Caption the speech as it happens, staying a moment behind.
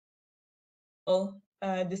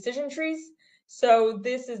decision trees. So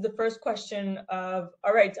this is the first question of,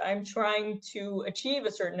 all right, I'm trying to achieve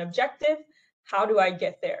a certain objective. How do I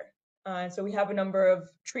get there? So we have a number of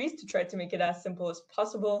trees to try to make it as simple as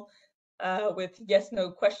possible with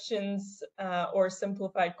yes/no questions or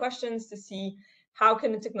simplified questions to see how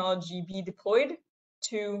can a technology be deployed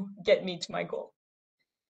to get me to my goal.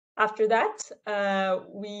 After that,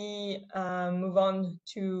 we move on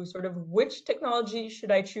to sort of which technology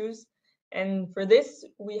should I choose. And for this,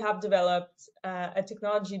 we have developed a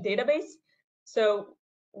technology database. So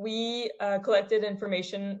we collected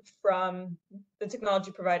information from the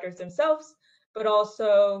technology providers themselves, but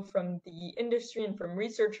also from the industry and from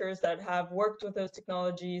researchers that have worked with those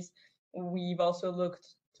technologies. We've also looked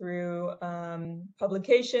through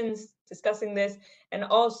publications discussing this, and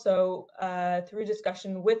also through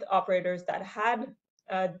discussion with operators that had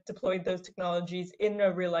deployed those technologies in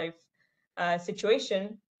a real life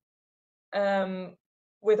situation.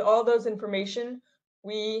 With all those information,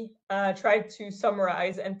 we tried to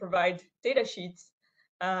summarize and provide data sheets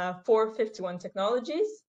for 51 technologies.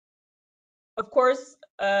 Of course,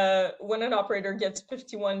 when an operator gets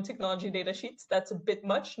 51 technology data sheets, that's a bit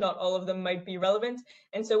much. Not all of them might be relevant.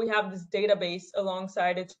 And so we have this database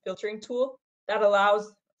alongside its filtering tool that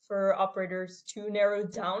allows for operators to narrow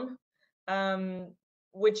down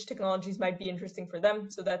which technologies might be interesting for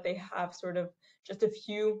them, so that they have sort of just a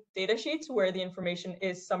few data sheets where the information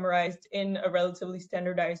is summarized in a relatively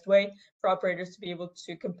standardized way for operators to be able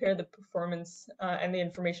to compare the performance and the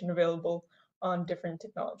information available on different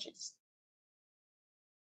technologies.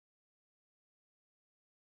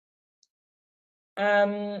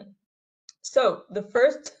 So the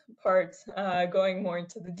first part, going more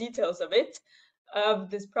into the details of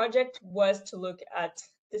this project, was to look at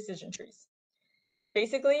decision trees.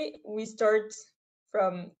 Basically, we start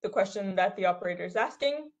from the question that the operator is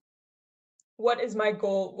asking. What is my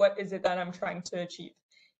goal? What is it that I'm trying to achieve?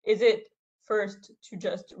 Is it first to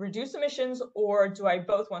just reduce emissions, or do I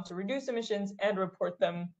both want to reduce emissions and report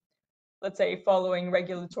them, let's say, following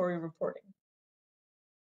regulatory reporting?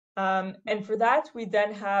 And for that, we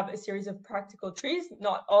then have a series of practical trees.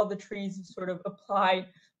 Not all the trees sort of apply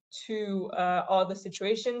to all the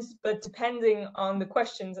situations, but depending on the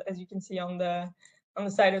questions, as you can see on the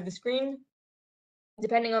side of the screen,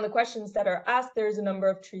 depending on the questions that are asked, there's a number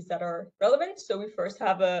of trees that are relevant. So we first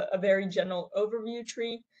have a very general overview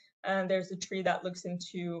tree, and there's a tree that looks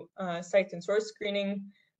into site and source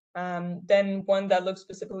screening, then one that looks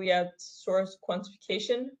specifically at source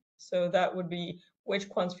quantification. So that would be, which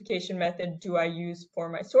quantification method do I use for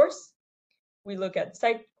my source? We look at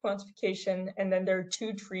site quantification, and then there are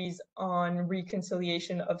two trees on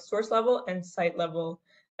reconciliation of source level and site level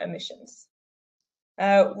emissions.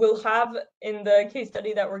 We'll have in the case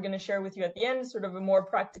study that we're going to share with you at the end sort of a more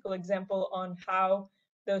practical example on how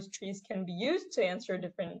those trees can be used to answer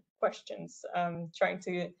different questions, trying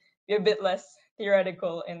to be a bit less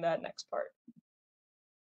theoretical in that next part.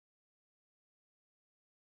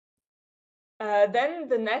 Then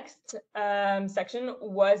the next section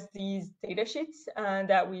was these data sheets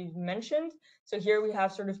that we've mentioned. So here we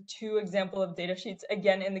have sort of two examples of data sheets.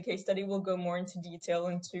 Again, in the case study, we'll go more into detail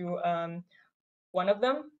into one of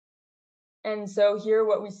them. And so here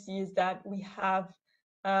what we see is that we have,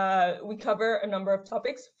 we cover a number of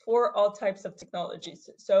topics for all types of technologies.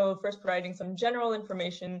 So first providing some general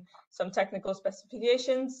information, some technical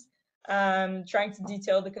specifications, trying to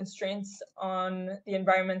detail the constraints on the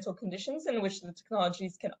environmental conditions in which the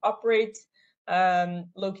technologies can operate,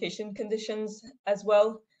 location conditions as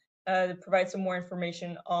well, provide some more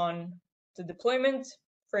information on the deployment.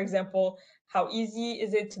 For example, how easy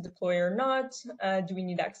is it to deploy or not? Do we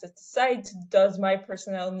need access to site? Does my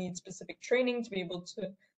personnel need specific training to be able to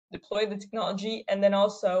deploy the technology? And then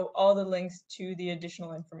also all the links to the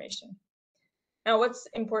additional information. Now, what's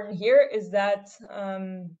important here is that,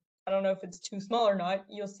 I don't know if it's too small or not,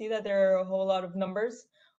 you'll see that there are a whole lot of numbers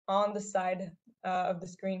on the side of the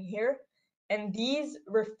screen here. And these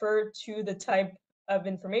refer to the type of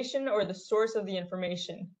information or the source of the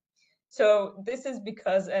information. So this is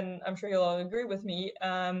because, and I'm sure you'll all agree with me,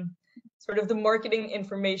 sort of the marketing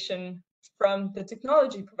information from the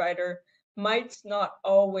technology provider might not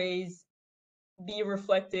always be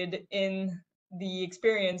reflected in the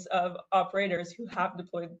experience of operators who have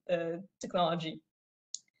deployed the technology.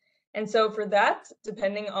 And so for that,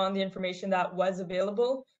 depending on the information that was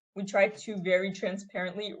available, we tried to very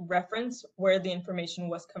transparently reference where the information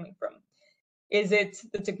was coming from. Is it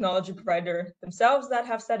the technology provider themselves that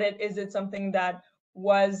have said it? Is it something that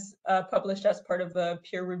was published as part of a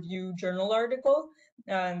peer review journal article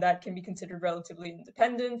and that can be considered relatively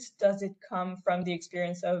independent? Does it come from the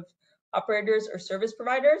experience of operators or service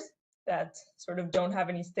providers that sort of don't have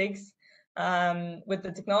any stakes with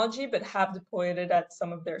the technology, but have deployed it at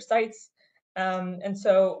some of their sites. And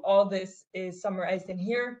so all this is summarized in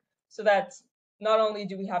here so that not only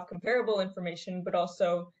do we have comparable information, but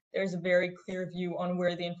also there's a very clear view on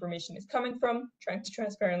where the information is coming from, trying to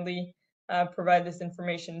transparently provide this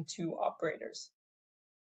information to operators.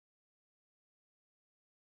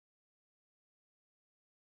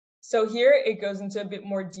 So here it goes into a bit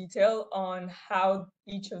more detail on how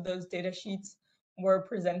each of those data sheets were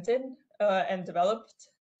presented and developed.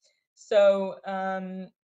 So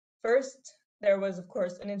first, there was, of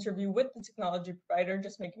course, an interview with the technology provider,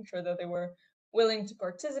 just making sure that they were willing to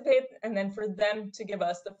participate, and then for them to give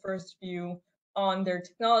us the first view on their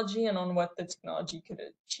technology and on what the technology could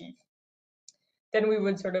achieve. Then we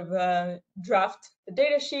would sort of draft the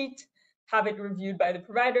data sheet, have it reviewed by the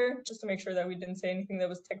provider, just to make sure that we didn't say anything that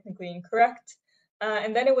was technically incorrect.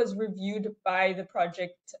 And then it was reviewed by the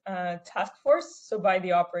project task force, so by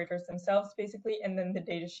the operators themselves, basically, and then the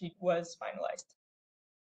data sheet was finalized.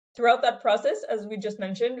 Throughout that process, as we just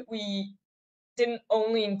mentioned, we didn't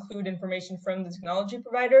only include information from the technology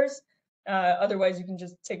providers. Otherwise, you can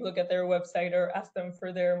just take a look at their website or ask them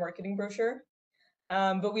for their marketing brochure.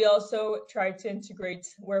 But we also tried to integrate,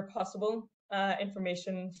 where possible,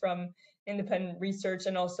 information from independent research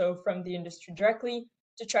and also from the industry directly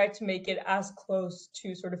to try to make it as close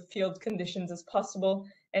to sort of field conditions as possible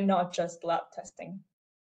and not just lab testing.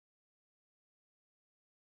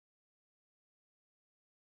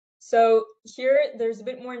 So here, there's a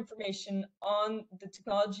bit more information on the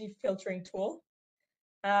technology filtering tool.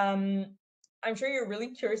 I'm sure you're really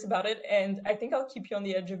curious about it, and I think I'll keep you on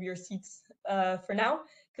the edge of your seats for now,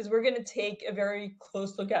 because we're going to take a very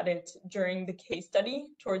close look at it during the case study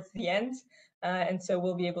towards the end, and so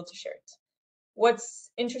we'll be able to share it.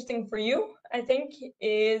 What's interesting for you, I think,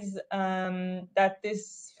 is that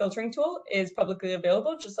this filtering tool is publicly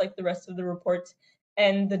available, just like the rest of the report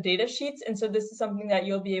and the data sheets, and so this is something that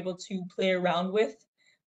you'll be able to play around with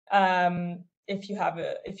if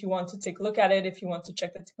you want to take a look at it, if you want to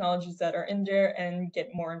check the technologies that are in there and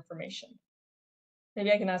get more information. Maybe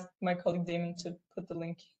I can ask my colleague Damon to put the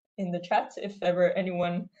link in the chat if ever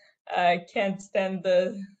anyone can't stand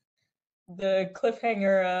the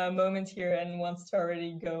cliffhanger moment here and wants to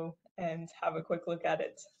already go and have a quick look at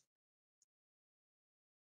it.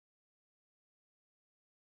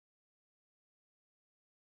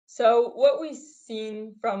 So what we've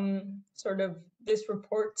seen from sort of this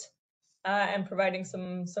report and providing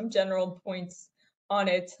some general points on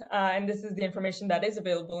it, and this is the information that is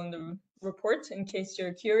available in the report in case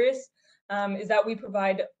you're curious, is that we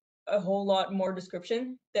provide a whole lot more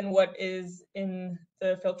description than what is in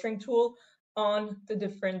the filtering tool on the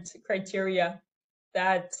different criteria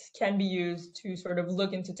that can be used to sort of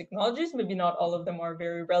look into technologies. Maybe not all of them are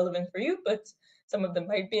very relevant for you, but some of them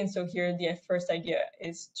might be, and so here the first idea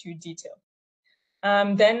is to detail.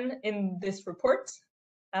 Then in this report,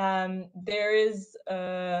 there is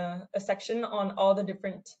a section on all the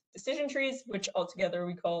different decision trees, which altogether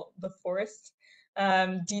we call the forest,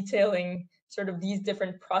 detailing sort of these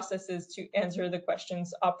different processes to answer the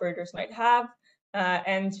questions operators might have,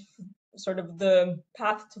 and sort of the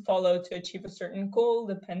path to follow to achieve a certain goal,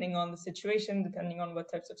 depending on the situation, depending on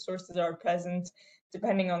what types of sources are present,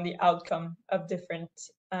 depending on the outcome of different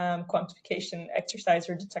quantification exercise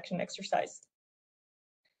or detection exercise.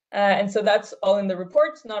 And so that's all in the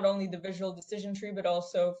report, not only the visual decision tree, but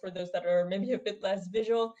also for those that are maybe a bit less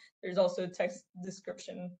visual, there's also a text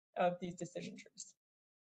description of these decision trees.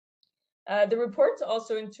 The report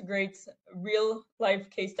also integrates real life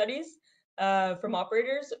case studies from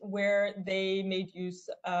operators where they made use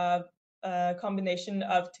of a combination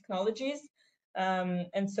of technologies.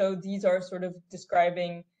 And so these are sort of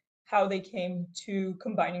describing how they came to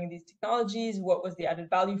combining these technologies, what was the added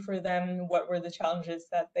value for them, what were the challenges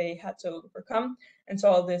that they had to overcome. And so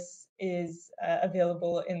all this is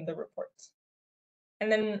available in the report. And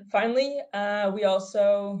then finally, we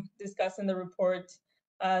also discuss in the report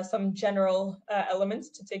some general elements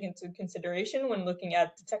to take into consideration when looking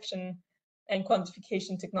at detection and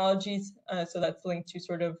quantification technologies. So that's linked to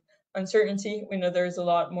sort of uncertainty. We know there's a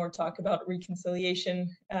lot more talk about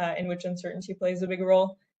reconciliation in which uncertainty plays a big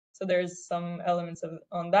role. So there's some elements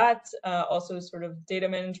on that, also sort of data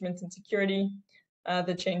management and security,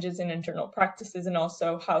 the changes in internal practices, and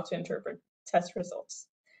also how to interpret test results.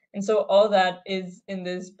 And so all that is in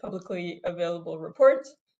this publicly available report,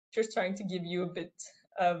 just trying to give you a bit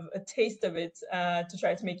of a taste of it to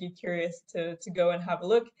try to make you curious to go and have a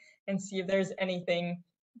look and see if there's anything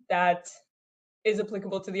that is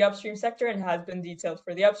applicable to the upstream sector and has been detailed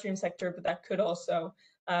for the upstream sector, but that could also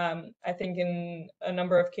I think in a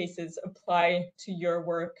number of cases apply to your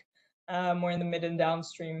work more in the mid and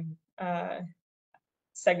downstream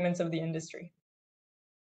segments of the industry.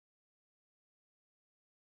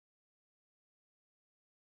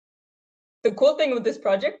 The cool thing with this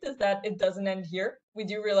project is that it doesn't end here. We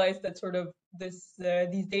do realize that sort of these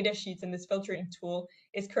data sheets and this filtering tool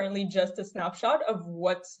is currently just a snapshot of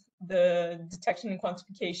what the detection and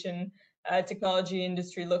quantification technology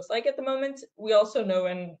industry looks like at the moment. We also know,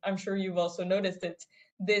 and I'm sure you've also noticed it,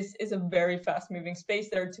 this is a very fast-moving space.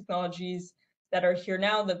 There are technologies that are here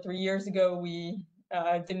now that 3 years ago we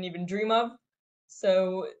didn't even dream of.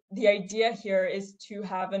 So the idea here is to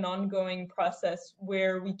have an ongoing process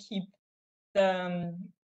where we keep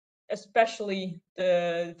especially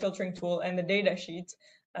the filtering tool and the data sheet,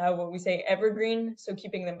 what we say evergreen, so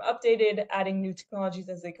keeping them updated, adding new technologies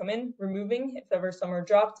as they come in, removing if ever some are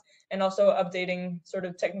dropped, and also updating sort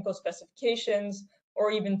of technical specifications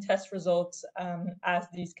or even test results as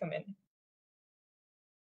these come in.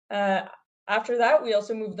 After that, we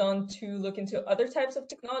also moved on to look into other types of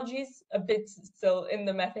technologies, a bit still in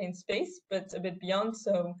the methane space, but a bit beyond.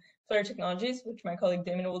 So flare technologies, which my colleague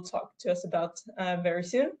Damon will talk to us about very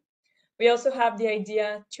soon. We also have the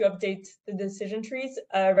idea to update the decision trees.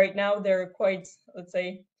 Right now, they're quite, let's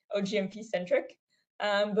say, OGMP centric,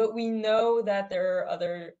 but we know that there are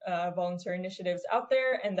other voluntary initiatives out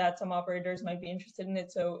there and that some operators might be interested in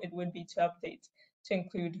it. So it would be to update to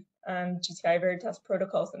include GTI Veritas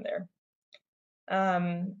protocols in there.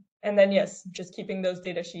 And then, yes, just keeping those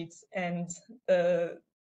data sheets and the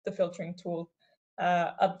filtering tool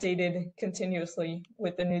updated continuously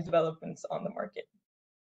with the new developments on the market.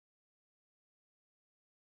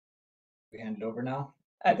 We hand it over now.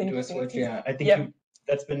 I think do a switch. Yeah, I think yep.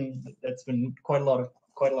 That's been quite a lot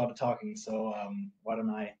of talking. So why don't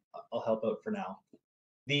I'll help out for now.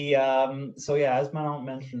 So yeah, as Manon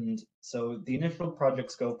mentioned, so the initial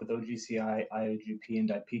project scope with OGCI, IOGP, and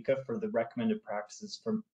IPICA for the recommended practices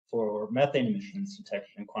for methane emissions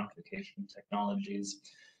detection and quantification technologies.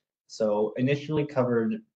 So initially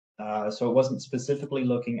covered, so it wasn't specifically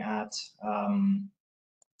looking at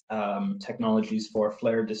technologies for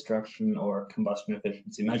flare destruction or combustion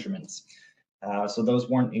efficiency measurements. So those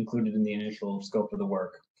weren't included in the initial scope of the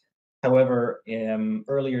work. However,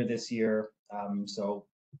 earlier this year, so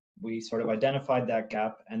we sort of identified that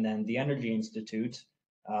gap, and then the Energy Institute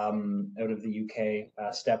out of the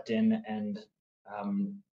UK stepped in and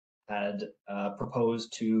had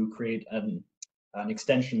proposed to create an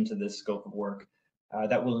extension to this scope of work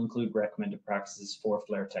that will include recommended practices for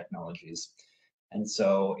flare technologies. And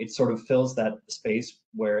so it sort of fills that space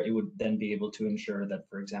where it would then be able to ensure that,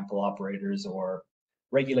 for example, operators or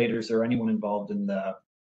regulators or anyone involved in the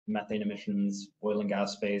methane emissions, oil and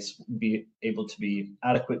gas space be able to be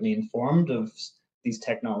adequately informed of these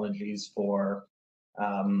technologies for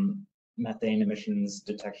methane emissions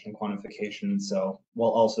detection quantification. So while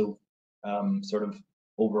also sort of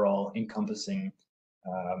overall encompassing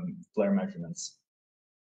flare measurements.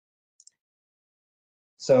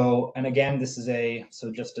 So, and again, this is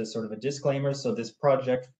so just as sort of a disclaimer, so this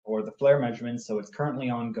project for the flare measurements, so it's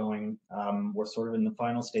currently ongoing. We're sort of in the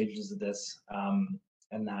final stages of this,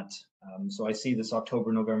 and that, so I see this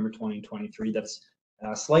October, November 2023, that's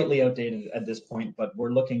slightly outdated at this point, but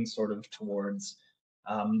we're looking sort of towards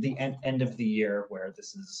the end of the year where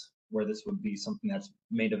this would be something that's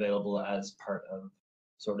made available as part of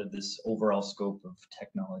sort of this overall scope of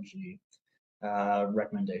technology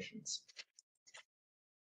recommendations.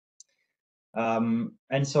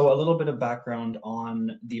 And so a little bit of background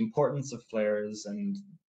on the importance of flares and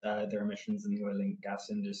their emissions in the oil and gas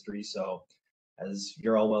industry. So as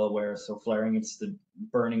you're all well aware, so flaring, it's the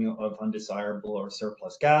burning of undesirable or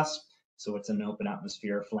surplus gas. So it's an open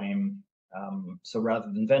atmosphere flame. So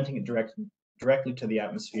rather than venting it directly to the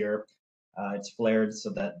atmosphere, it's flared so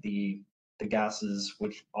that the gases,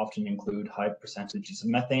 which often include high percentages of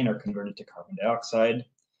methane, are converted to carbon dioxide,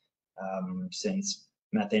 since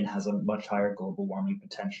methane has a much higher global warming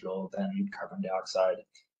potential than carbon dioxide.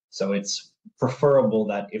 So it's preferable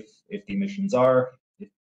that if the emissions are, if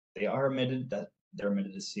they are emitted, that they're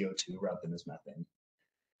emitted as CO2 rather than as methane.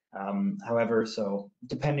 However, so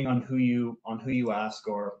depending on who you ask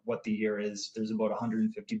or what the year is, there's about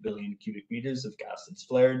 150 billion cubic meters of gas that's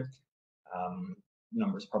flared.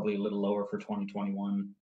 Numbers probably a little lower for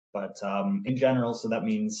 2021, but in general, so that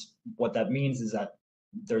means, what that means is that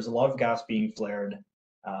there's a lot of gas being flared,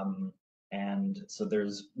 and so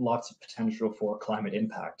there's lots of potential for climate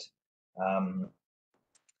impact.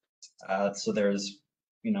 So there's,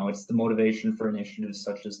 it's the motivation for initiatives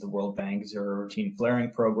such as the World Bank Zero Routine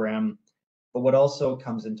Flaring Program. But what also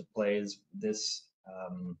comes into play is this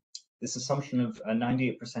this assumption of a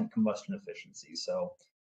 98% combustion efficiency. So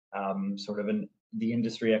sort of the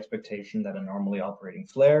industry expectation that a normally operating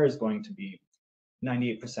flare is going to be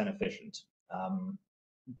 98% efficient.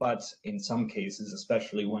 But in some cases,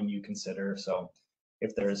 especially when you consider, so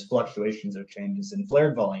if there's fluctuations or changes in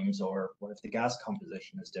flared volumes, or what if the gas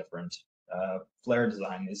composition is different? Flare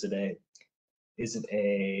design, is it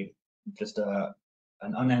just an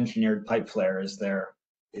unengineered pipe flare? Is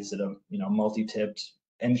it a multi-tipped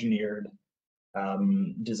engineered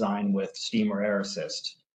design with steam or air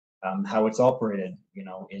assist? How it's operated,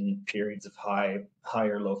 in periods of high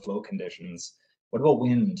or low flow conditions. What about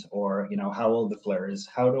wind, or how old the flare is?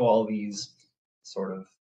 How do all these sort of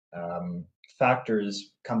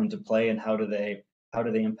factors come into play, and how do they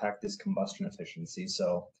impact this combustion efficiency?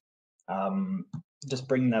 So just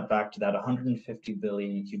bringing that back to that 150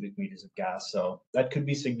 billion cubic meters of gas. So that could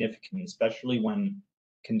be significant, especially when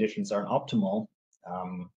conditions aren't optimal.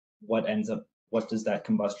 What does that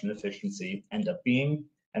combustion efficiency end up being,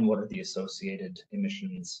 and what are the associated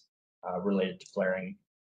emissions related to flaring?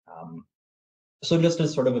 So just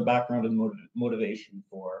as sort of a background and motivation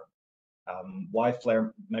for why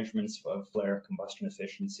flare measurements of flare combustion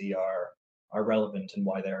efficiency are relevant, and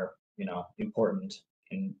why they're important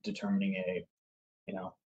in determining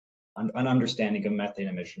an understanding of methane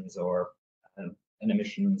emissions, or an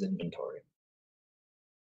emissions inventory.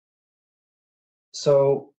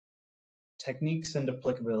 So techniques and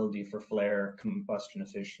applicability for flare combustion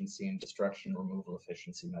efficiency and destruction removal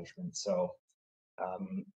efficiency measurements. So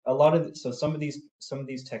some of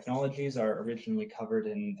these technologies are originally covered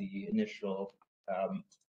in the initial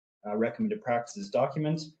recommended practices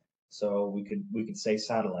document. So we could say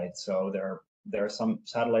satellites. So there are some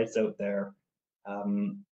satellites out there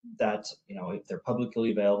that if they're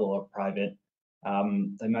publicly available or private,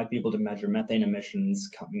 they might be able to measure methane emissions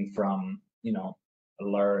coming from a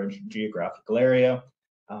large geographical area.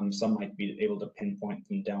 Some might be able to pinpoint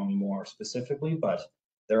them down more specifically, but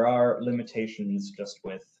there are limitations just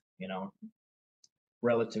with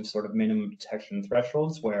relative sort of minimum detection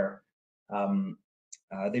thresholds, where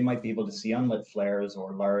they might be able to see unlit flares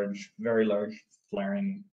or very large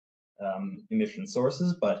flaring emission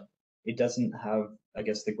sources, but it doesn't have, I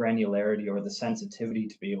guess, the granularity or the sensitivity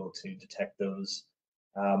to be able to detect those,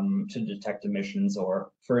 to detect emissions,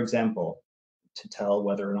 or, for example, to tell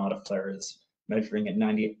whether or not a flare is measuring at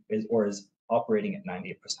 90 or is operating at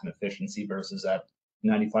 98% efficiency versus at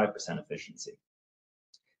 95% efficiency.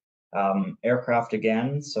 Aircraft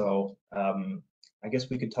again. So I guess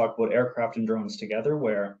we could talk about aircraft and drones together,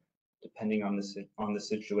 where depending on the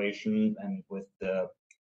situation and with the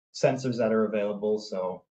sensors that are available,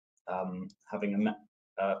 so having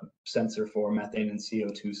a sensor for methane and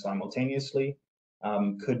CO2 simultaneously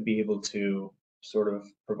could be able to sort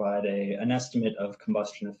of provide an estimate of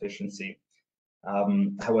combustion efficiency.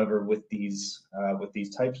 However, with these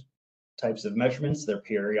types of measurements, they're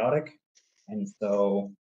periodic, and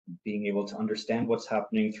so being able to understand what's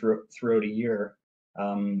happening throughout a year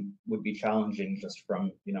would be challenging just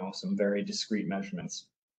from some very discrete measurements.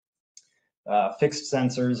 Fixed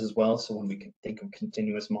sensors as well, so when we can think of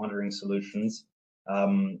continuous monitoring solutions,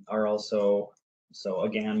 are also, so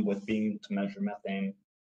again, with being able to measure methane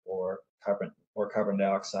or carbon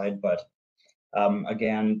dioxide, but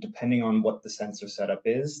again, depending on what the sensor setup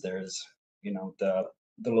is, there's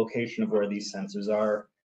the location of where these sensors are,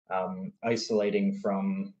 isolating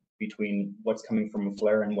from between what's coming from a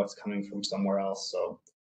flare and what's coming from somewhere else. So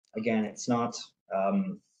again, it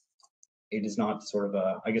is not sort of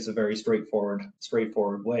a very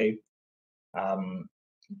straightforward way, and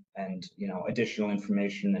additional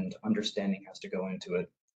information and understanding has to go into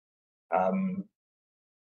it.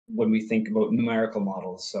 When we think about numerical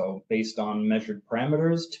models, so based on measured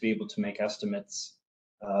parameters, to be able to make estimates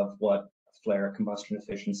of what flare combustion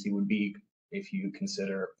efficiency would be if you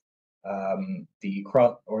consider the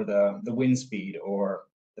wind speed, or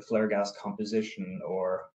the flare gas composition,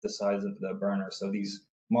 or the size of the burner. So these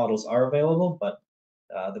models are available, but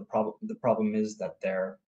the problem is that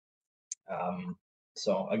they're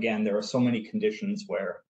so again, there are so many conditions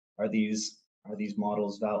where are these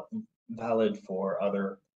models valid for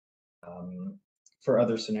other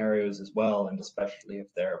scenarios as well, and especially if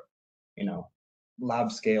they're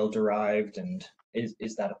lab scale derived, and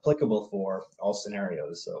is that applicable for all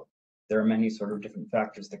scenarios? So there are many sort of different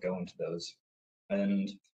factors that go into those.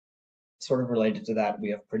 And sort of related to that, we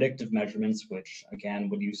have predictive measurements, which again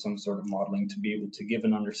would use some sort of modeling to be able to give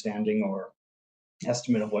an understanding or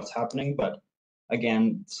estimate of what's happening. But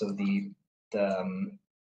again, so the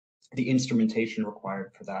instrumentation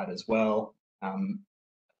required for that as well,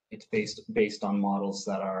 it's based on models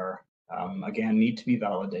that are again, need to be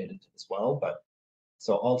validated as well. But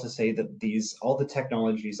so all to say that all the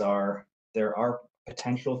technologies there are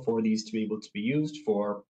potential for these to be able to be used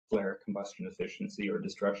for flare combustion efficiency or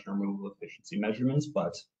destruction removal efficiency measurements,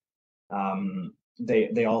 but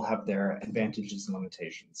they all have their advantages and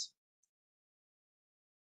limitations.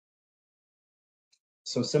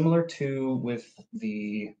 So similar to with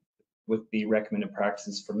the recommended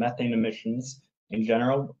practices for methane emissions in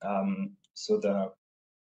general, so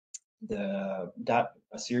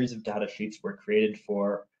a series of data sheets were created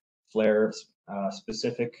for flare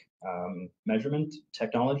specific measurement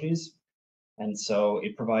technologies, and so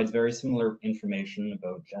it provides very similar information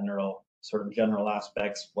about general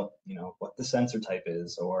aspects, what the sensor type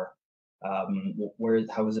is, or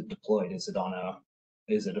how is it deployed? Is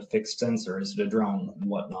it a fixed sensor? Is it a drone and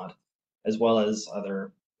whatnot, as well as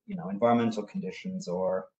other environmental conditions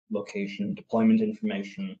or location deployment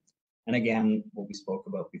information. And again, what we spoke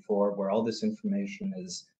about before, where all this information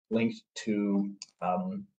is linked to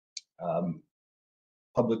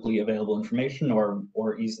publicly available information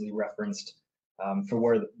or easily referenced for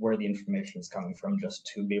where the information is coming from, just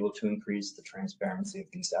to be able to increase the transparency of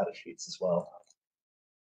these data sheets as well.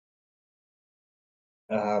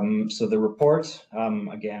 So the report,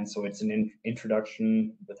 again, so it's an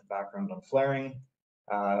introduction with a background on flaring,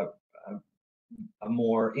 a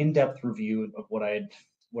more in-depth review of what I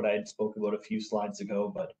had spoke about a few slides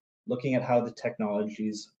ago, but looking at how the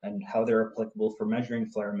technologies and how they're applicable for measuring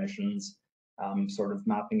flare emissions, sort of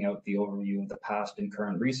mapping out the overview of the past and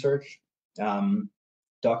current research,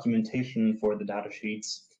 documentation for the data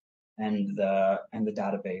sheets, and the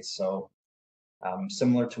database. So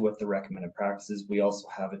similar to with the recommended practices, we also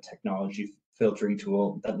have a technology filtering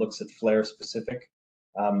tool that looks at flare specific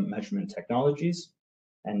measurement technologies.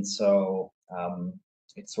 And so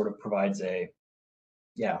it sort of provides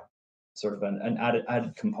sort of an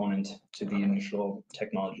added component to the initial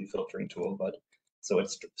technology filtering tool, but so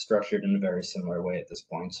it's structured in a very similar way at this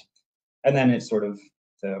point. And then it's sort of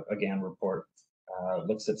the report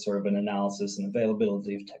looks at sort of an analysis and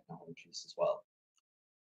availability of technologies as well.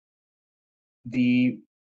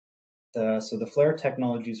 So the flare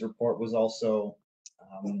technologies report was also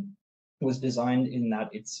was designed in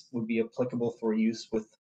that it would be applicable for use with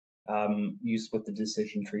the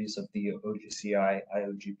decision trees of the OGCI,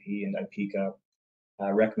 IOGP, and IPCA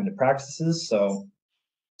recommended practices, so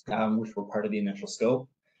which were part of the initial scope.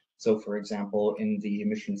 So for example, in the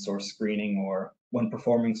emission source screening, or when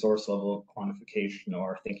performing source level quantification,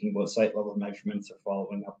 or thinking about site level measurements, or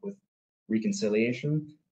following up with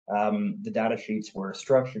reconciliation, the data sheets were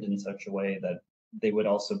structured in such a way that they would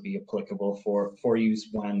also be applicable for use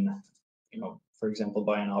when, for example,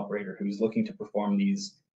 by an operator who's looking to perform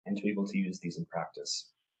these and to be able to use these in practice.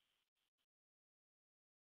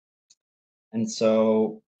 And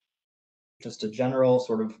so just a general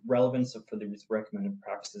sort of relevance for these recommended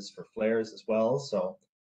practices for flares as well. So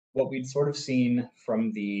what we'd sort of seen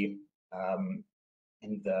from in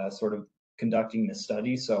the sort of conducting this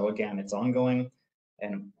study. So again, it's ongoing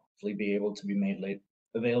and hopefully be able to be made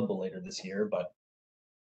available later this year. But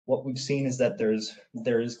what we've seen is that there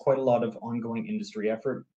is quite a lot of ongoing industry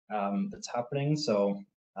effort that's happening. So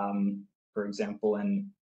for example,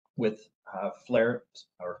 with flare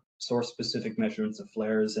or source specific measurements of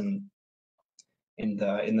flares in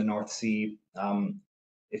the North Sea,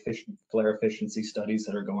 flare efficiency studies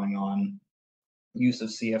that are going on, use of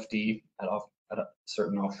CFD at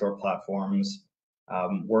certain offshore platforms,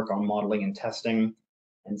 work on modeling and testing,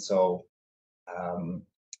 and so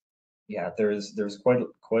there's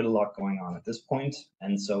quite a lot going on at this point,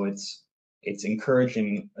 and so it's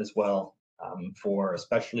encouraging as well for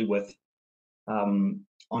especially with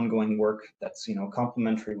ongoing work that's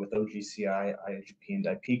complementary with OGCI, IOGP, and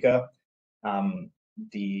IPCA,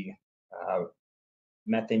 the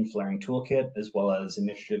methane flaring toolkit, as well as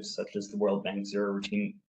initiatives such as the World Bank Zero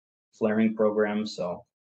Routine Flaring Program. So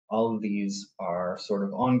all of these are sort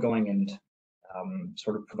of ongoing and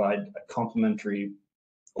sort of provide a complementary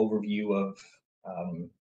overview of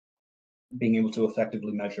being able to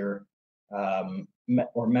effectively measure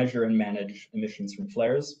and manage emissions from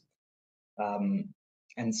flares.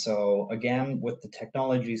 And so again, with the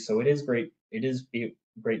technology, so it is great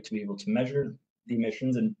to be able to measure the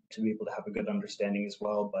emissions and to be able to have a good understanding as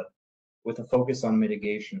well, but with a focus on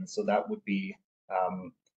mitigation. So that would be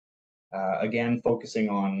again focusing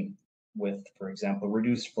on with, for example,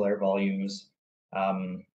 reduced flare volumes.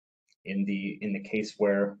 In the case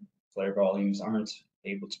where flare volumes aren't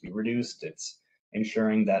able to be reduced, it's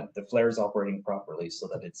ensuring that the flare is operating properly so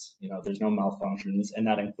that it's there's no malfunctions, and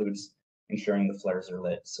that includes ensuring the flares are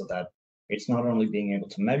lit, so that it's not only being able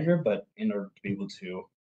to measure, but in order to be able to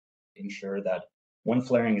ensure that when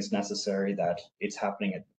flaring is necessary, that it's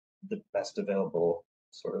happening at the best available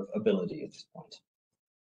sort of ability at this point.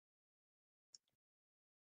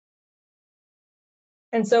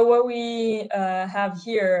 And so what we have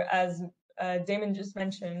here, as Damon just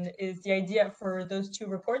mentioned, is the idea for those two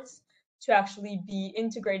reports to actually be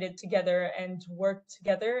integrated together and work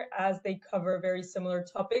together as they cover very similar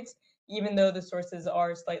topics, even though the sources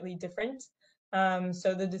are slightly different.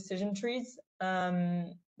 So the decision trees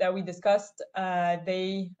that we discussed,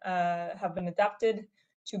 they have been adapted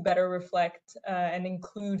to better reflect and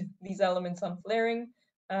include these elements on flaring.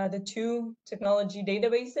 The two technology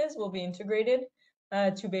databases will be integrated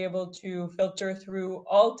to be able to filter through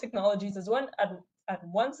all technologies as one at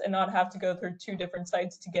once and not have to go through two different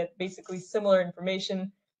sites to get basically similar information.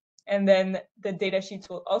 And then the data sheets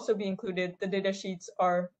will also be included. The data sheets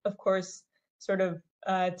are, of course, sort of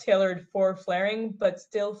tailored for flaring, but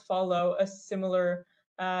still follow a similar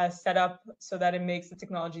setup so that it makes the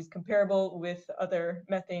technologies comparable with other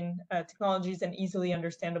methane technologies and easily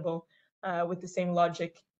understandable with the same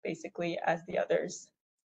logic, basically, as the others.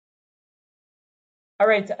 All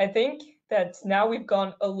right, I think that now we've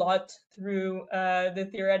gone a lot through the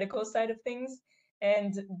theoretical side of things,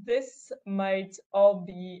 and this might all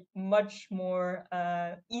be much more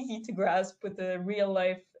easy to grasp with a real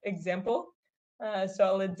life example. So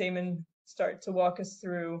I'll let Damon start to walk us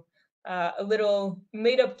through a little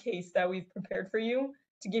made-up case that we've prepared for you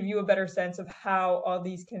to give you a better sense of how all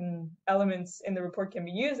these elements in the report can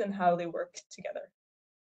be used and how they work together.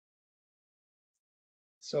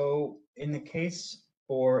 So in the case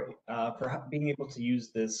for being able to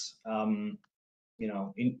use this, you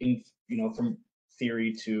know, from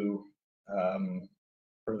theory to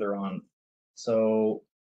further on. So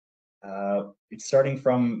it's starting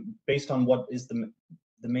from based on what is the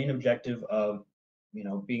main objective of, you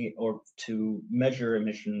know, being or to measure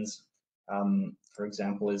emissions. For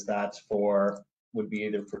example, is that would be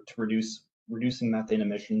either to reducing methane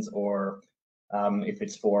emissions, or if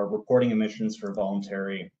it's for reporting emissions for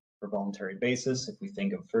voluntary basis. If we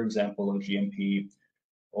think of, for example, OGMP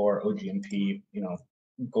or OGMP, you know,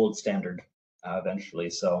 gold standard eventually.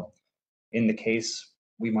 So in the case,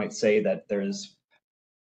 we might say that there's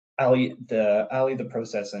Ali, the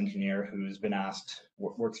process engineer, who's been asked,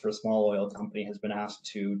 works for a small oil company, has been asked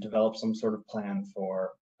to develop some sort of plan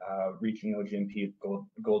for reaching OGMP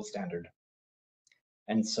gold standard.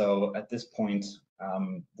 And so at this point,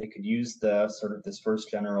 they could use the sort of this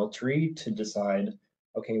first general tree to decide,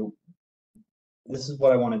 okay, this is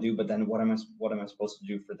what I want to do, but then what am I supposed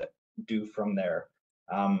to do from there?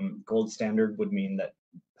 Gold standard would mean that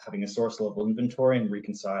having a source level inventory and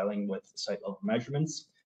reconciling with site level measurements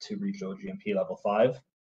to reach OGMP level 5,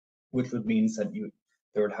 which would mean that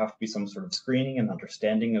there would have to be some sort of screening and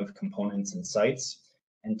understanding of components and sites,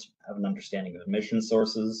 and to have an understanding of emission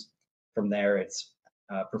sources. From there, it's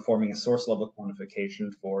performing a source level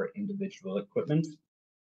quantification for individual equipment,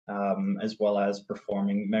 as well as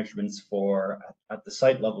performing measurements at the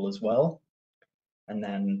site level as well. And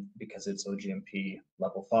then because it's OGMP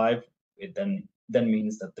level 5, it then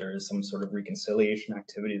means that there is some sort of reconciliation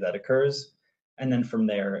activity that occurs. And then from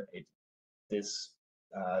there, this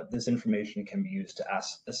information can be used to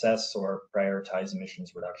assess or prioritize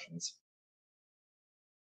emissions reductions.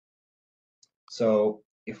 So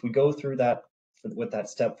if we go through that with that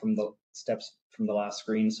steps from the last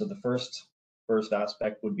screen, so the first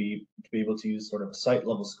aspect would be to be able to use sort of a site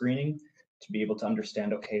level screening to be able to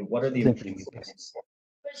understand, okay, what are the emissions?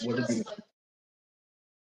 What are the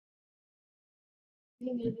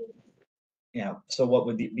Yeah, so what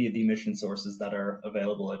would be the emission sources that are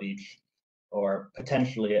available at each, or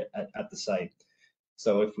potentially at the site?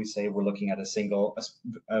 So if we say we're looking at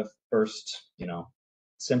a first, you know,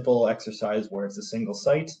 simple exercise where it's a single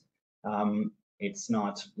site, it's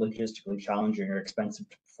not logistically challenging or expensive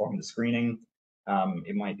to perform the screening.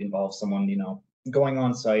 It might involve someone, you know, going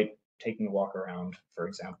on site, taking a walk around, for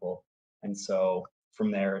example. And so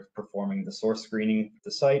from there, it's performing the source screening at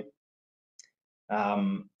the site,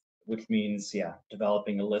 which means, yeah,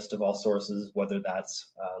 developing a list of all sources, whether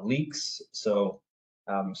that's leaks, so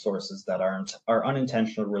sources that are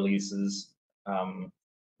unintentional releases,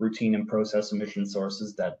 routine and process emission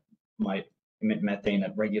sources that might emit methane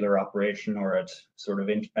at regular operation or at sort of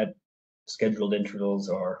at scheduled intervals,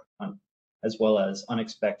 or as well as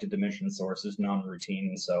unexpected emission sources,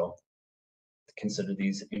 non-routine. So consider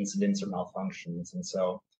these incidents or malfunctions. And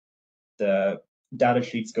so the data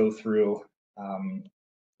sheets go through,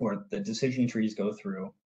 or the decision trees go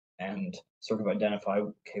through and sort of identify,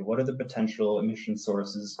 okay, what are the potential emission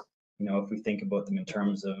sources? You know, if we think about them in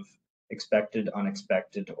terms of expected,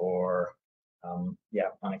 unexpected, or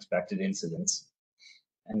unexpected incidents.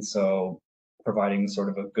 And so providing sort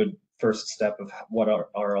of a good first step of what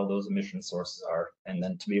are all those emission sources are, and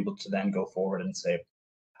then to be able to then go forward and say,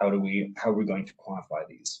 how are we going to quantify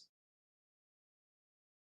these?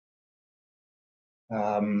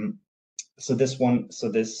 So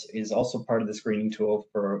this is also part of the screening tool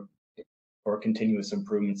for continuous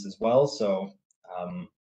improvements as well. So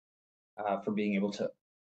for being able to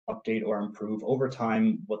update or improve over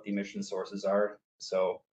time what the emission sources are.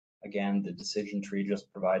 So again, the decision tree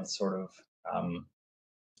just provides sort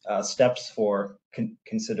of steps for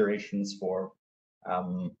considerations for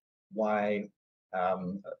why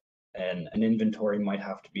an inventory might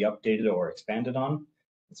have to be updated or expanded on.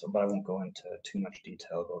 So, but I won't go into too much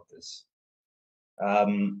detail about this.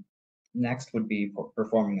 Next would be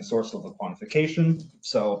performing a source level quantification.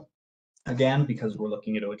 So again, because we're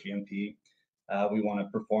looking at OGMP, we want to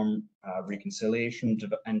perform reconciliation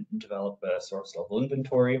and develop a source level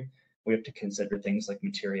inventory. We have to consider things like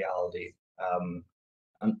materiality,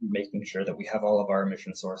 and making sure that we have all of our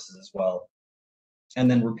emission sources as well, and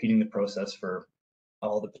then repeating the process for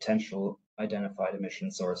all the potential identified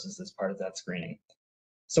emission sources as part of that screening.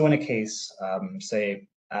 So in a case, say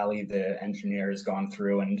Ali, the engineer, has gone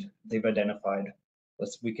through and they've identified,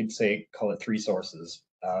 we could say, call it 3 sources.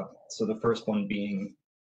 So the first one being,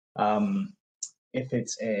 if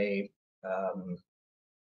it's a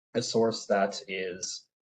source that is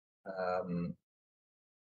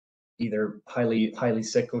either highly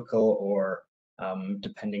cyclical or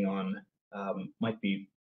depending on might be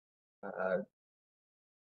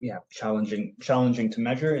challenging to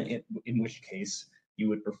measure, in which case you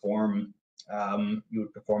would perform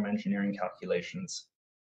engineering calculations,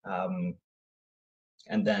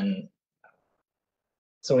 and then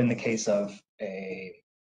so in the case of a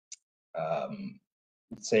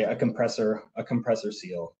say a compressor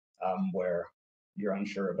seal, where you're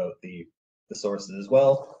unsure about the sources as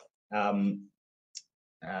well,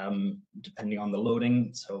 depending on the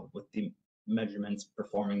loading, so with the measurements,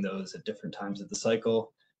 performing those at different times of the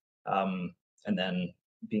cycle, and then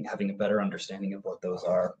having a better understanding of what those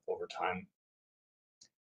are over time.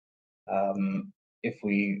 If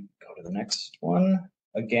we go to the next one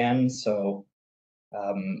again, so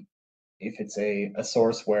if it's a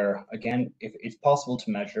source where, again, if it's possible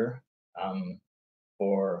to measure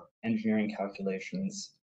for engineering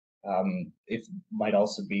calculations, it might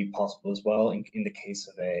also be possible as well in the case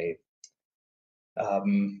of a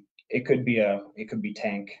it could be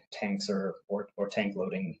tanks or tank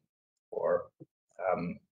loading, or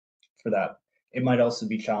for that. It might also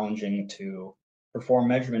be challenging to perform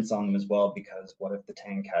measurements on them as well, because what if the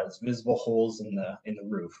tank has visible holes in the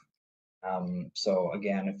roof? So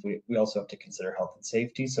again, if we also have to consider health and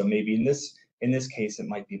safety. So maybe in this case, it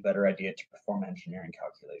might be a better idea to perform engineering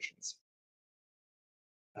calculations.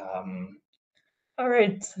 All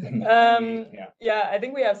right. Yeah, I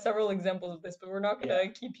think we have several examples of this, but we're not going to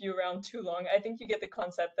keep you around too long. I think you get the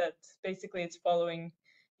concept that basically it's following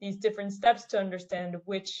these different steps to understand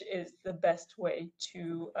which is the best way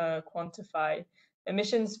to quantify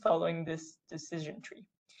emissions following this decision tree.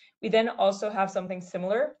 We then also have something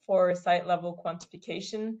similar for site level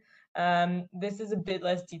quantification. This is a bit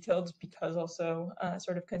less detailed because also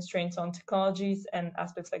sort of constraints on technologies and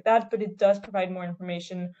aspects like that, but it does provide more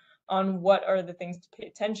information on what are the things to pay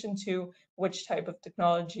attention to, which type of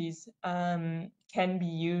technologies can be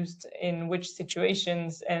used in which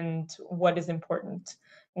situations, and what is important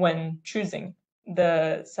when choosing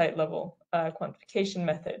the site level quantification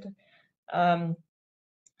method.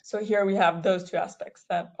 So here we have those 2 aspects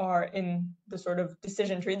that are in the sort of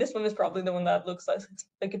decision tree. This one is probably the one that looks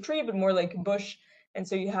like a tree, but more like a bush. And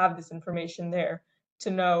so you have this information there to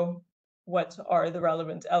know what are the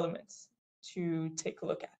relevant elements to take a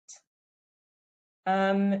look at.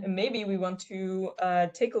 Maybe we want to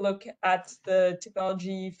take a look at the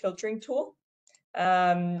technology filtering tool.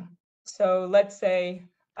 So let's say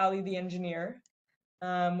Ali, the engineer,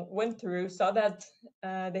 went through, saw that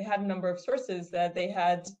they had a number of sources that they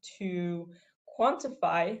had to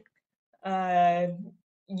quantify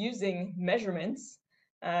using measurements.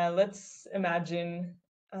 Let's imagine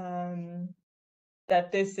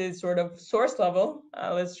that this is sort of source level.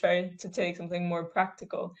 Let's try to take something more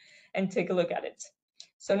practical and take a look at it.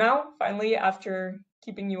 So now, finally, after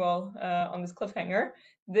keeping you all on this cliffhanger,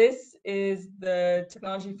 this is the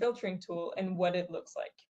technology filtering tool and what it looks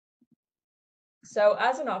like. So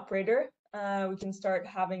as an operator, we can start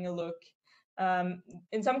having a look.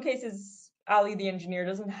 In some cases, Ali, the engineer,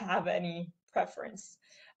 doesn't have any preference.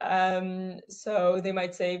 So they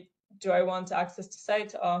might say, do I want access to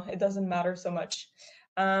site? Oh, it doesn't matter so much.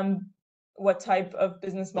 what type of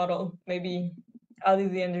business model. Maybe Ali,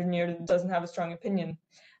 the engineer, doesn't have a strong opinion.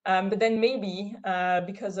 But then maybe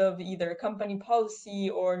because of either company policy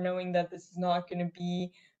or knowing that this is not going to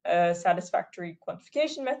be a satisfactory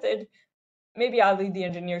quantification method, maybe Ali, the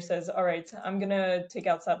engineer, says, all right, I'm going to take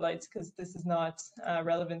out satellites because this is not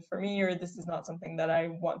relevant for me, or this is not something that I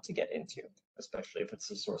want to get into. Especially if it's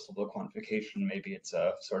a source level quantification, maybe it's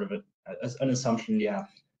a sort of an assumption, yeah,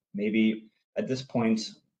 maybe at this point,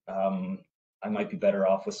 I might be better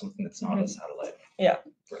off with something that's not a satellite. Yeah.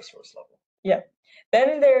 For a source level. Yeah.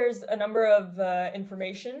 Then there's a number of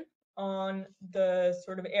information on the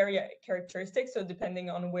sort of area characteristics. So depending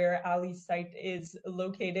on where Ali's site is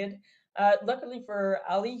located. Luckily for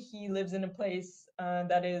Ali, he lives in a place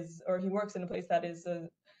that is, or he works in a place that is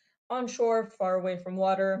onshore, far away from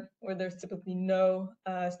water, where there's typically no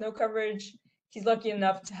snow coverage. He's lucky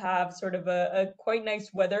enough to have sort of a quite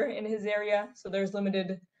nice weather in his area. So there's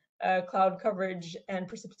limited cloud coverage and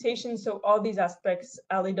precipitation. So all these aspects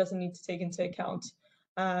Ali doesn't need to take into account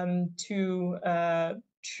to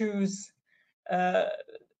choose a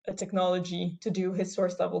technology to do his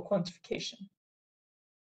source level quantification.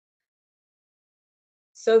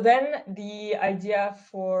 So then the idea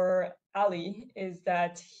for Ali is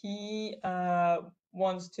that he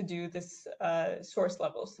wants to do this source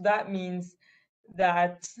level. So that means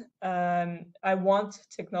that I want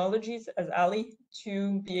technologies as Ali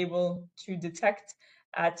to be able to detect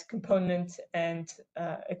at component and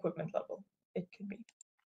equipment level. It could be.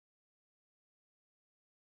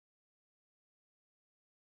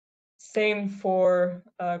 Same for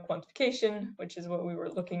quantification, which is what we were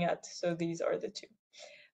looking at. So these are the two.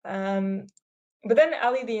 But then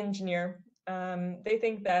Ali, the engineer, they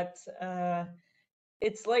think that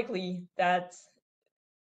it's likely that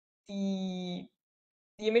the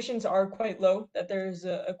emissions are quite low, that there's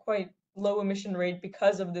a quite low emission rate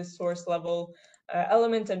because of this source level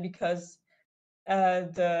element and because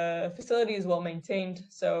the facility is well maintained,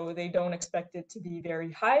 so they don't expect it to be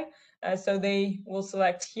very high. So they will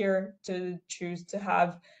select here to choose to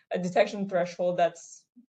have a detection threshold that's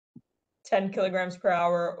 10 kilograms per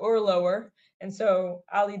hour or lower. And so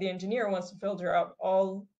Ali, the engineer, wants to filter out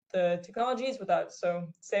all the technologies without, so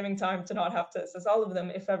saving time to not have to assess all of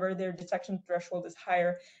them if ever their detection threshold is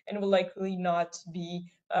higher, and will likely not be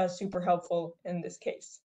super helpful in this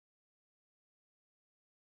case.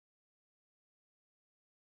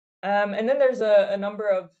 And then there's a number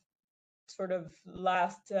of sort of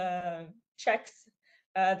last checks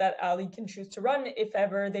that Ali can choose to run if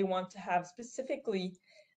ever they want to have specifically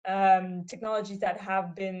technologies that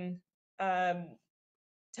have been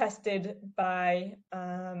tested by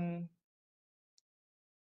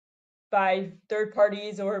third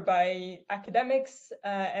parties or by academics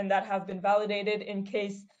and that have been validated in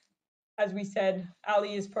case, as we said,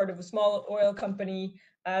 Ali is part of a small oil company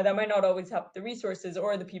that might not always have the resources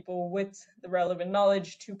or the people with the relevant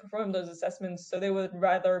knowledge to perform those assessments. So they would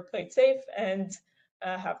rather play it safe and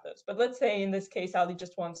have those. But let's say in this case, Ali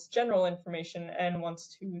just wants general information and wants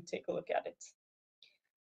to take a look at it.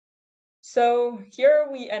 So here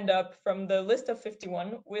we end up from the list of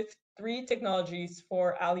 51 with 3 technologies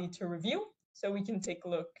for Ali to review. So we can take a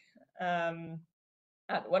look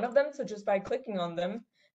at one of them. So just by clicking on them,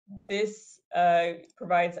 this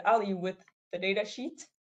provides Ali with the data sheet,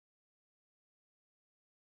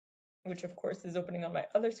 which of course is opening on my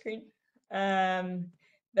other screen.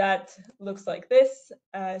 That looks like this.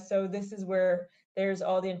 So this is where there's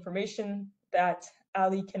all the information that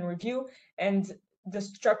Ali can review, and the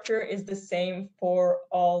structure is the same for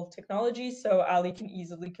all technologies. So Ali can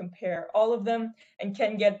easily compare all of them and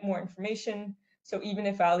can get more information. So even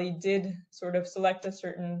if Ali did sort of select a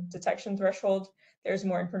certain detection threshold, there's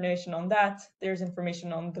more information on that. There's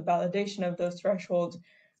information on the validation of those thresholds.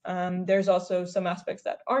 There's also some aspects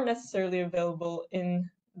that aren't necessarily available in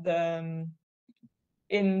the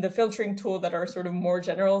filtering tool that are sort of more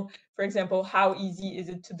general. For example, how easy is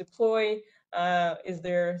it to deploy? Is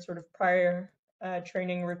there sort of prior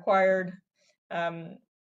training required?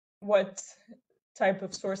 What type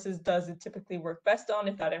of sources does it typically work best on,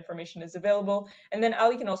 if that information is available? And then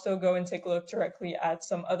Ali can also go and take a look directly at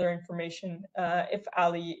some other information if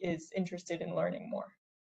Ali is interested in learning more.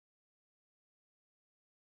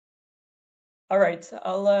 All right,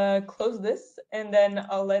 I'll close this and then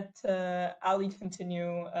I'll let Ali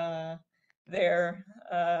continue their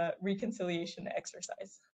reconciliation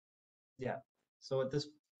exercise. Yeah,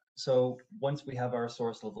 so once we have our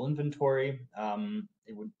source level inventory,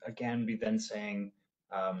 it would again be then saying,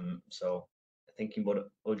 so thinking about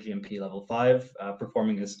OGMP level 5,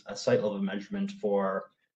 performing a site level measurement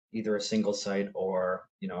for either a single site or,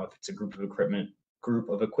 if it's a group of equipment, group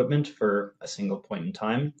of equipment for a single point in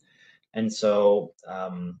time. And so,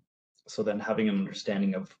 so then having an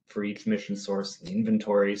understanding of for each emission source, the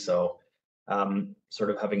inventory. So sort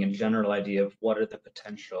of having a general idea of what are the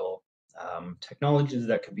potential technologies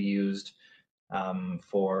that could be used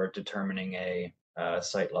for determining a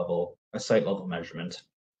site level measurement.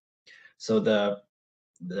 So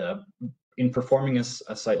in performing a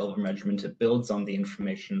site level measurement, it builds on the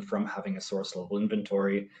information from having a source level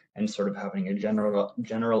inventory and sort of having a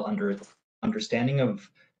general understanding of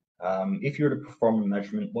if you were to perform a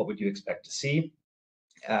measurement, what would you expect to see?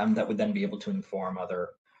 That would then be able to inform other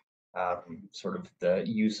sort of the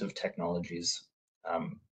use of technologies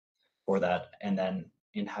for that. And then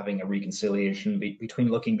in having a reconciliation between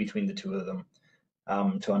the two of them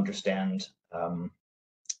to understand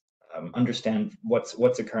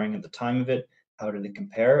what's occurring at the time of it, how do they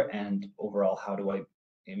compare, and overall, how do I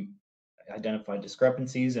identify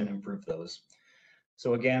discrepancies and improve those.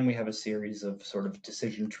 So again, we have a series of sort of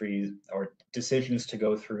decision trees or decisions to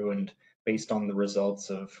go through, and based on the results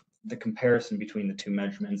of the comparison between the two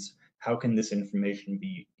measurements, how can this information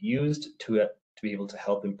be used to be able to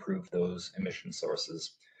help improve those emission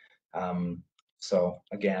sources. So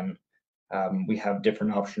again, we have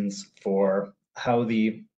different options for how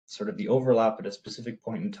the sort of the overlap at a specific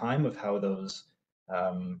point in time of how those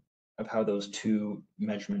two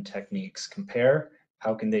measurement techniques compare.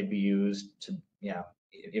 How can they be used to,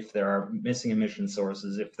 if there are missing emission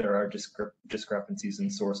sources, if there are discrepancies in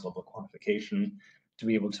source level quantification, to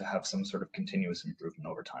be able to have some sort of continuous improvement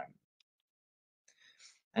over time.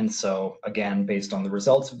 And so again, based on the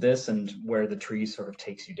results of this and where the tree sort of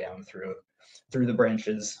takes you down through the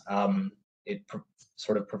branches,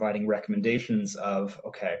 sort of providing recommendations of,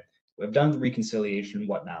 okay, we've done the reconciliation,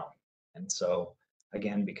 what now? And so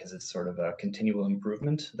again, because it's sort of a continual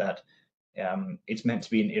improvement, that it's meant to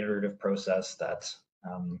be an iterative process that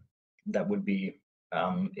that would be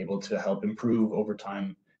able to help improve over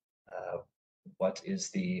time what is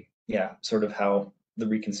the, sort of how the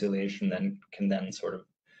reconciliation then can sort of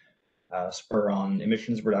spur on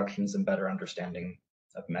emissions reductions and better understanding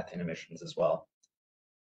of methane emissions as well.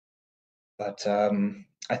 But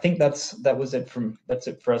I think that's it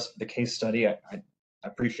for us for the case study. I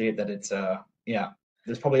appreciate that it's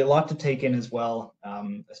there's probably a lot to take in as well,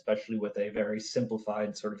 especially with a very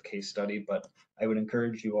simplified sort of case study. But I would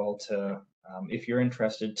encourage you all to, if you're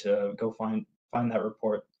interested, to go find that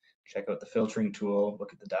report, check out the filtering tool,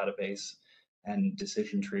 look at the database and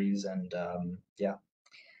decision trees, and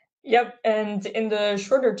Yep, and in the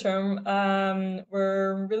shorter term,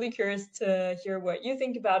 we're really curious to hear what you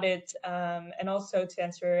think about it, and also to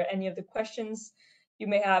answer any of the questions you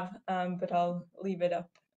may have, but I'll leave it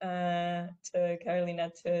up to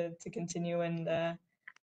Carolina to continue and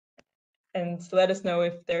let us know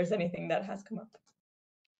if there's anything that has come up.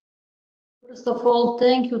 First of all,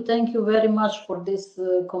 thank you very much for this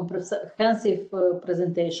comprehensive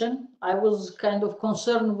presentation. I was kind of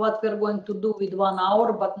concerned what we're going to do with 1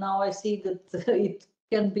 hour, but now I see that it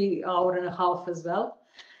can be 1.5 hours as well.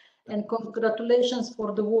 And congratulations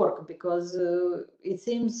for the work, because it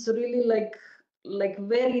seems really like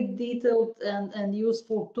very detailed and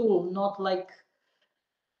useful tool, not like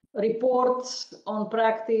reports on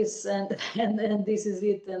practice and this is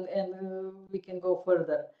it, and we can go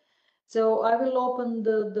further. So I will open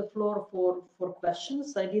the floor for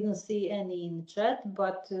questions. I didn't see any in chat,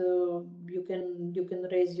 but you can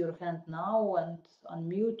raise your hand now and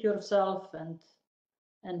unmute yourself and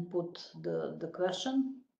put the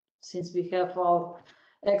question, since we have our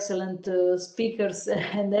excellent speakers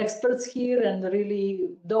and experts here, and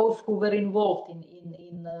really those who were involved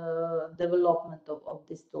in development of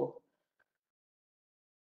this tool.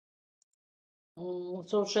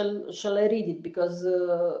 So shall I read it, because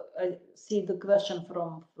I see the question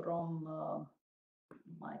from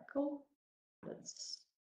Michael.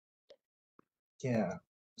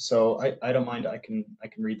 So I don't mind. I can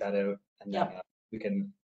read that out, and then we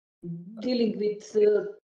can dealing with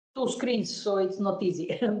 2 screens, so it's not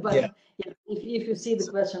easy. But if you see the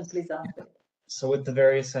question, please answer it. So with the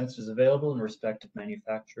various sensors available in respective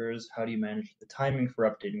manufacturers, how do you manage the timing for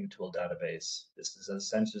updating the tool database? This is as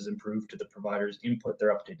sensors improve, do the providers input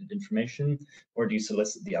their updated information, or do you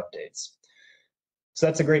solicit the updates? So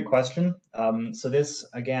that's a great question. So this,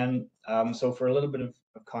 again, so for a little bit of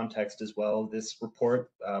context as well, this report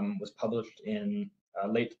was published in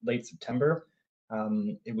late September.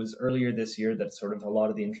 It was earlier this year that sort of a lot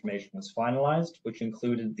of the information was finalized, which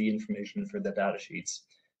included the information for the data sheets.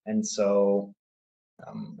 And so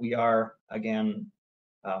we are, again,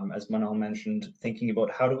 as Manon mentioned, thinking about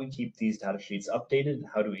how do we keep these data sheets updated,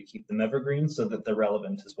 how do we keep them evergreen so that they're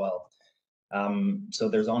relevant as well. So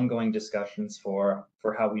there's ongoing discussions for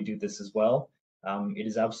how we do this as well. It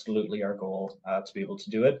is absolutely our goal to be able to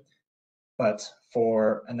do it. But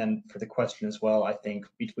and then for the question as well, I think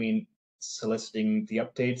between soliciting the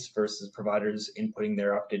updates versus providers inputting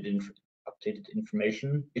their updated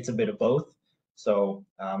information, it's a bit of both. So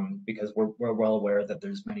because we're well aware that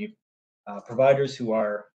there's many providers who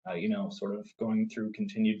are sort of going through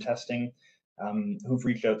continued testing, who've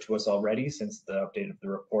reached out to us already since the update of the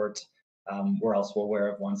report. We're also aware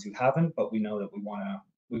of ones who haven't, but we know that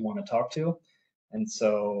we want to talk to, and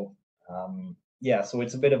so yeah, so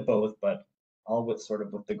it's a bit of both, but all with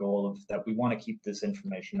the goal of that we want to keep this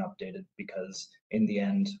information updated, because in the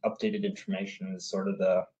end, updated information is sort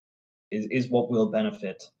of is what will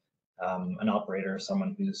benefit an operator or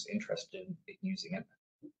someone who's interested in using it.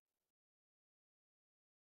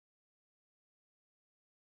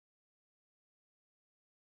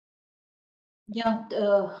 Yeah,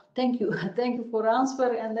 thank you. Thank you for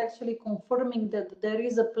answer and actually confirming that there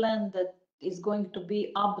is a plan that is going to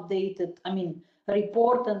be updated. I mean,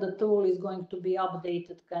 report and the tool is going to be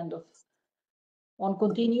updated kind of on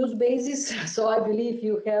continuous basis. So I believe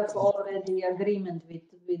you have already agreement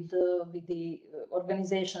with the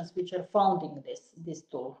organizations which are founding this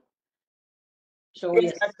tool. So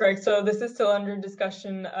yes, that's correct. So this is still under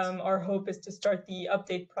discussion. Our hope is to start the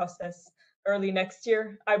update process early next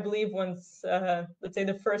year. I believe once, let's say,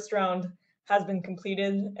 the first round has been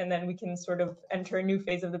completed, and then we can sort of enter a new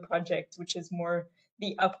phase of the project, which is more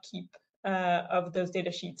the upkeep of those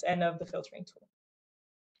data sheets and of the filtering tool.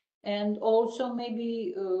 And also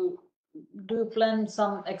maybe do you plan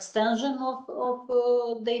some extension of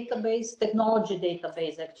database, technology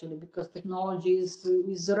database actually, because technology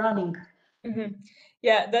is running. Mm-hmm.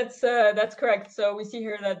 Yeah, that's correct. So we see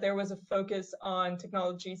here that there was a focus on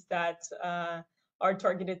technologies that are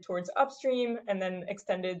targeted towards upstream and then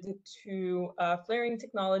extended to flaring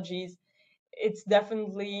technologies. It's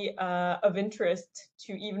definitely of interest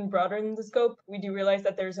to even broaden the scope. We do realize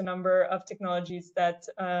that there's a number of technologies that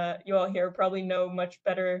you all here probably know much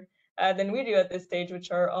better than we do at this stage, which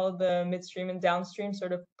are all the midstream and downstream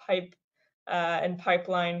sort of pipe and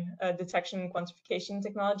pipeline detection and quantification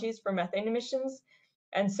technologies for methane emissions.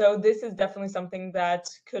 And so this is definitely something that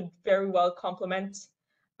could very well complement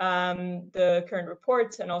the current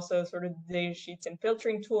report and also sort of the data sheets and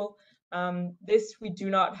filtering tool. This we do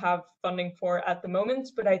not have funding for at the moment,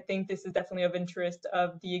 but I think this is definitely of interest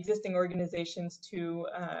of the existing organizations to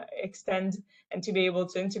extend and to be able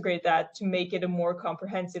to integrate that to make it a more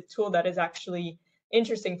comprehensive tool that is actually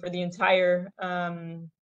interesting for the entire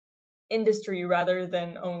industry rather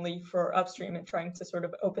than only for upstream, and trying to sort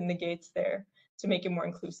of open the gates there to make it more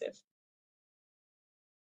inclusive.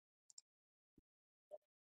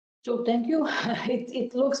 So thank you.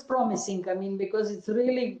 It looks promising. I mean, because it's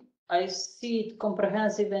really, I see it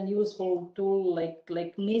comprehensive and useful tool like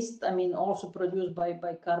MIST. I mean, also produced by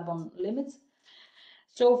Carbon Limits.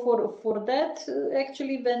 So for that,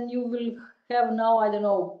 actually, when you will have now, I don't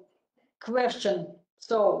know, question.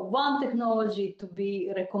 So one technology to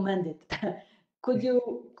be recommended. Could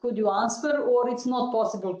you answer, or it's not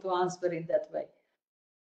possible to answer in that way?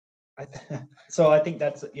 So I think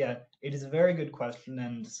that's, yeah, it is a very good question.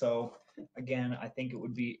 And so again, I think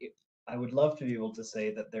I would love to be able to say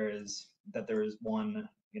that there is one,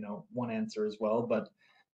 one answer as well, but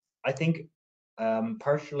I think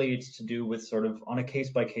partially it's to do with sort of on a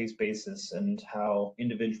case-by-case basis and how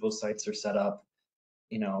individual sites are set up.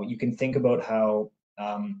 You can think about how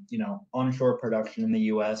onshore production in the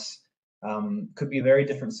US could be a very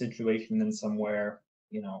different situation than somewhere,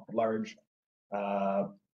 large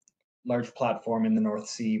platform in the North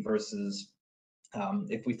Sea versus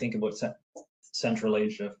if we think about Central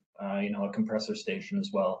Asia, a compressor station as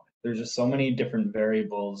well. There's just so many different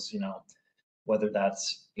variables, whether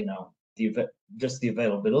that's, just the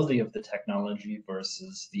availability of the technology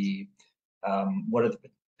versus the, what are the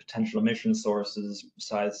potential emission sources,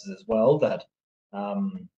 sizes as well, that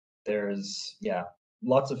there's,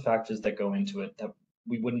 lots of factors that go into it that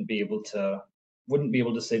we wouldn't be able to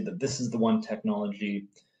say that this is the one technology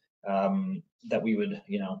that we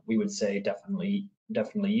would say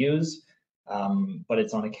definitely use, but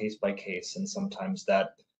it's on a case by case, and sometimes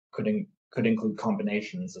that could include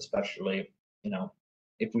combinations, especially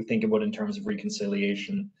if we think about it in terms of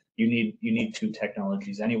reconciliation. You need two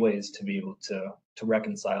technologies anyways to be able to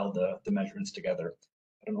reconcile the measurements together.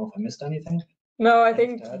 I don't know if I missed anything. No, I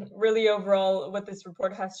think really overall what this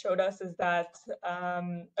report has showed us is that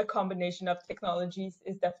a combination of technologies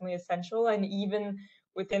is definitely essential, and even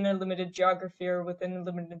within a limited geography or within a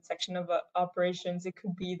limited section of operations, it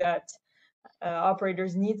could be that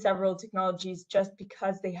operators need several technologies just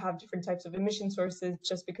because they have different types of emission sources,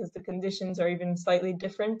 just because the conditions are even slightly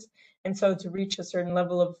different. And so to reach a certain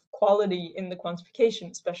level of quality in the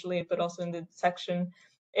quantification, especially, but also in the detection,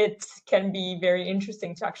 it can be very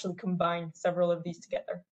interesting to actually combine several of these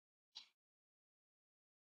together.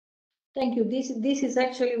 Thank you. This is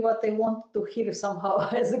actually what I want to hear somehow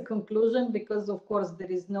as a conclusion, because of course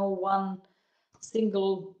there is no one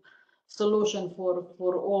single solution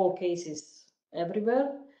for all cases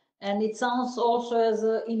everywhere. And it sounds also as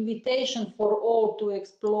an invitation for all to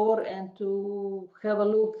explore and to have a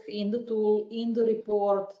look in the tool, in the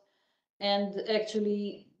report. And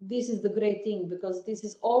actually, this is the great thing, because this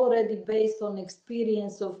is already based on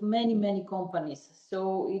experience of many companies.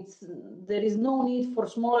 So there is no need for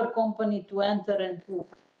smaller company to enter and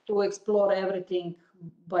to explore everything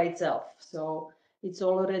by itself. So it's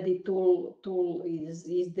already tool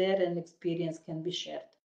is there, and experience can be shared.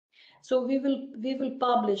 So we will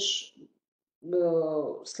publish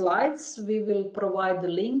slides. We will provide the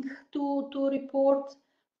link to report,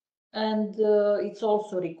 and it's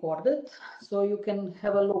also recorded, so you can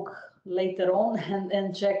have a look later on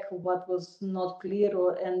and check what was not clear,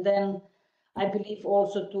 and then I believe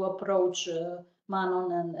also to approach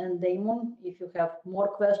Manon and Damon if you have more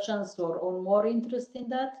questions or more interest in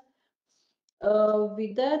that.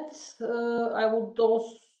 With that, I would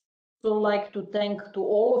also like to thank to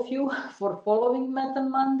all of you for following Methane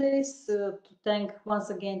Mondays, to thank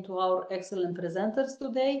once again to our excellent presenters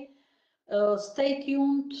today. Stay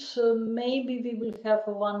tuned. Maybe we will have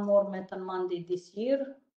one more Methane Monday this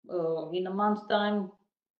year. In a month's time,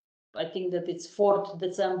 I think that it's 4th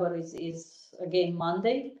December is again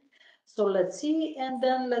Monday. So let's see, and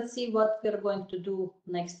then let's see what we're going to do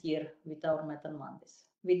next year with our Methane Mondays.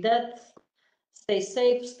 With that, stay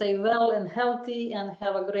safe, stay well and healthy, and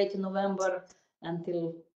have a great November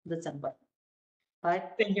until December. Bye.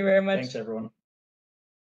 Thank you very much. Thanks, everyone.